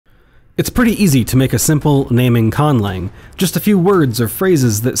It's pretty easy to make a simple naming conlang, just a few words or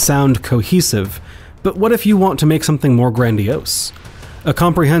phrases that sound cohesive, but what if you want to make something more grandiose? A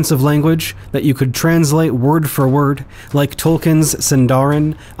comprehensive language that you could translate word for word, like Tolkien's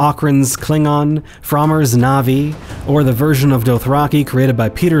Sindarin, Ocaran's Klingon, Frommer's Na'vi, or the version of Dothraki created by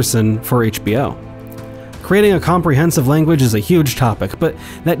Peterson for HBO. Creating a comprehensive language is a huge topic, but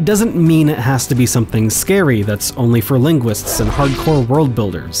that doesn't mean it has to be something scary that's only for linguists and hardcore world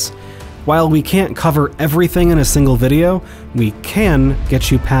builders. While we can't cover everything in a single video, we can get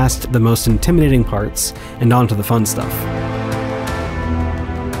you past the most intimidating parts and onto the fun stuff.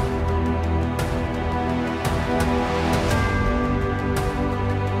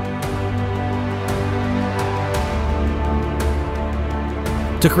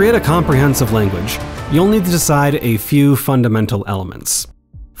 To create a comprehensive language, you'll need to decide a few fundamental elements: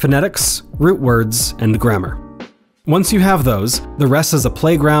 phonetics, root words, and grammar. Once you have those, the rest is a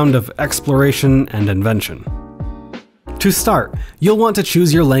playground of exploration and invention. To start, you'll want to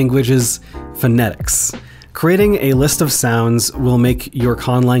choose your language's phonetics. Creating a list of sounds will make your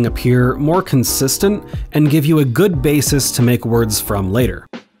conlang appear more consistent and give you a good basis to make words from later.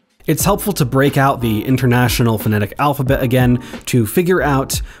 It's helpful to break out the International Phonetic Alphabet again to figure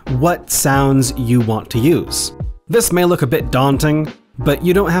out what sounds you want to use. This may look a bit daunting, but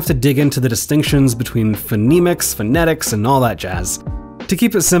you don't have to dig into the distinctions between phonemics, phonetics, and all that jazz. To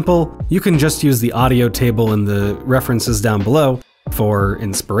keep it simple, you can just use the audio table in the references down below for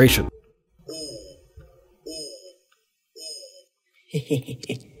inspiration.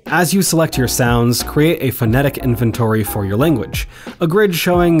 As you select your sounds, create a phonetic inventory for your language, a grid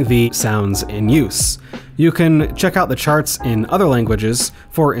showing the sounds in use. You can check out the charts in other languages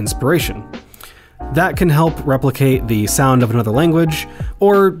for inspiration. That can help replicate the sound of another language,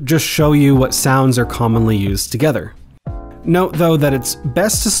 or just show you what sounds are commonly used together. Note though that it's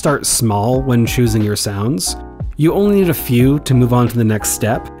best to start small when choosing your sounds. You only need a few to move on to the next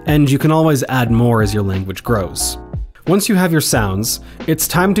step, and you can always add more as your language grows. Once you have your sounds, it's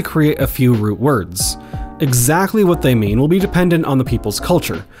time to create a few root words. Exactly what they mean will be dependent on the people's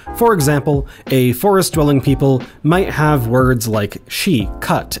culture. For example, a forest-dwelling people might have words like she,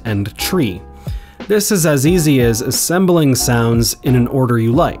 cut, and tree. This is as easy as assembling sounds in an order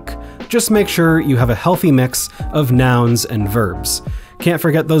you like. Just make sure you have a healthy mix of nouns and verbs. Can't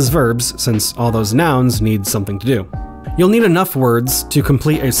forget those verbs, since all those nouns need something to do. You'll need enough words to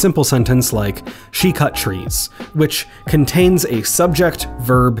complete a simple sentence like, she cut trees, which contains a subject,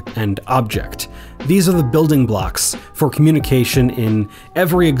 verb, and object. These are the building blocks for communication in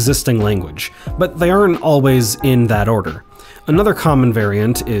every existing language, but they aren't always in that order. Another common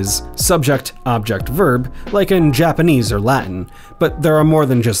variant is subject, object, verb, like in Japanese or Latin, but there are more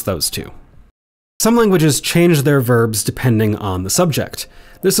than just those two. Some languages change their verbs depending on the subject.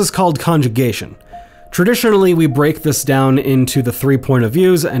 This is called conjugation. Traditionally, we break this down into the 3 point of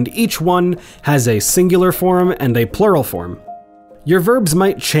views, and each one has a singular form and a plural form. Your verbs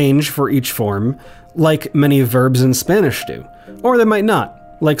might change for each form, like many verbs in Spanish do, or they might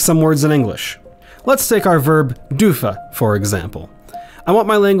not, like some words in English. Let's take our verb dufa, for example. I want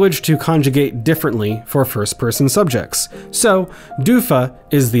my language to conjugate differently for first-person subjects, so dufa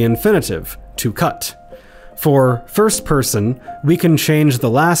is the infinitive, to cut. For first person, we can change the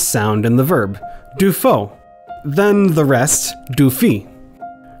last sound in the verb, dufo, then the rest, dufi.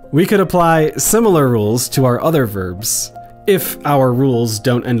 We could apply similar rules to our other verbs. If our rules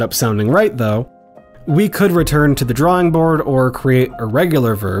don't end up sounding right though, we could return to the drawing board or create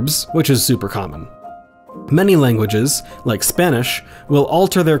irregular verbs, which is super common. Many languages, like Spanish, will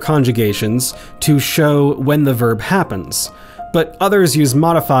alter their conjugations to show when the verb happens, but others use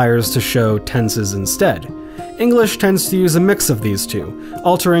modifiers to show tenses instead. English tends to use a mix of these two,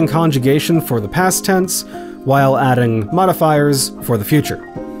 altering conjugation for the past tense while adding modifiers for the future.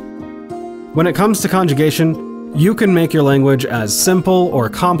 When it comes to conjugation, you can make your language as simple or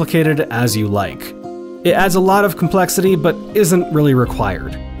complicated as you like. It adds a lot of complexity, but isn't really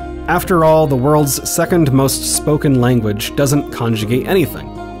required. After all, the world's second most spoken language doesn't conjugate anything.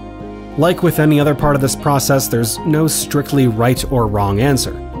 Like with any other part of this process, there's no strictly right or wrong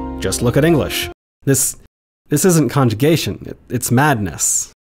answer. Just look at English. This isn't conjugation, it's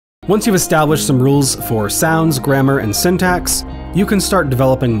madness. Once you've established some rules for sounds, grammar, and syntax, you can start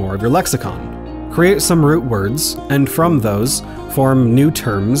developing more of your lexicon. Create some root words, and from those, form new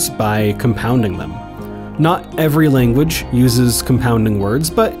terms by compounding them. Not every language uses compounding words,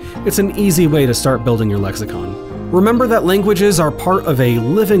 but it's an easy way to start building your lexicon. Remember that languages are part of a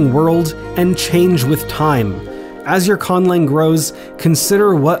living world and change with time. As your conlang grows,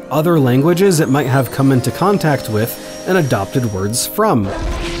 consider what other languages it might have come into contact with and adopted words from.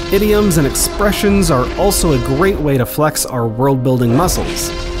 Idioms and expressions are also a great way to flex our world-building muscles.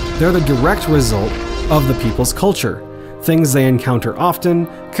 They're the direct result of the people's culture, things they encounter often,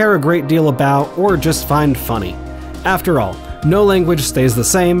 care a great deal about, or just find funny. After all, no language stays the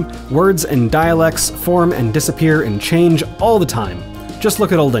same, words and dialects form and disappear and change all the time. Just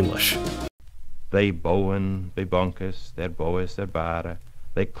look at Old English. They bowen by bunkus, their bowes their bara,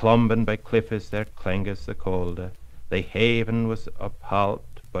 they clumben by cliffes, their clengus the colde, they haven was uphalt,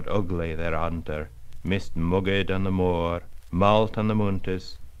 but ugly their anter, mist mugged on the moor, malt on the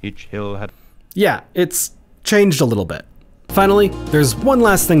muntis, each hill had... Yeah, it's changed a little bit. Finally, there's one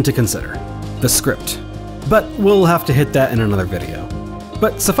last thing to consider: the script. But we'll have to hit that in another video.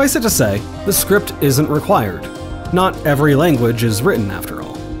 But suffice it to say, the script isn't required. Not every language is written after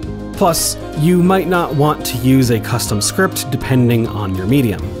all. Plus, you might not want to use a custom script depending on your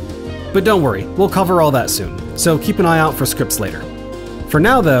medium. But don't worry, we'll cover all that soon, so keep an eye out for scripts later. For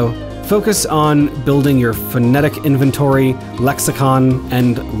now though, focus on building your phonetic inventory, lexicon,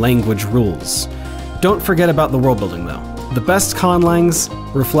 and language rules. Don't forget about the world building though. The best conlangs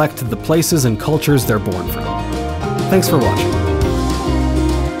reflect the places and cultures they're born from. Thanks for watching.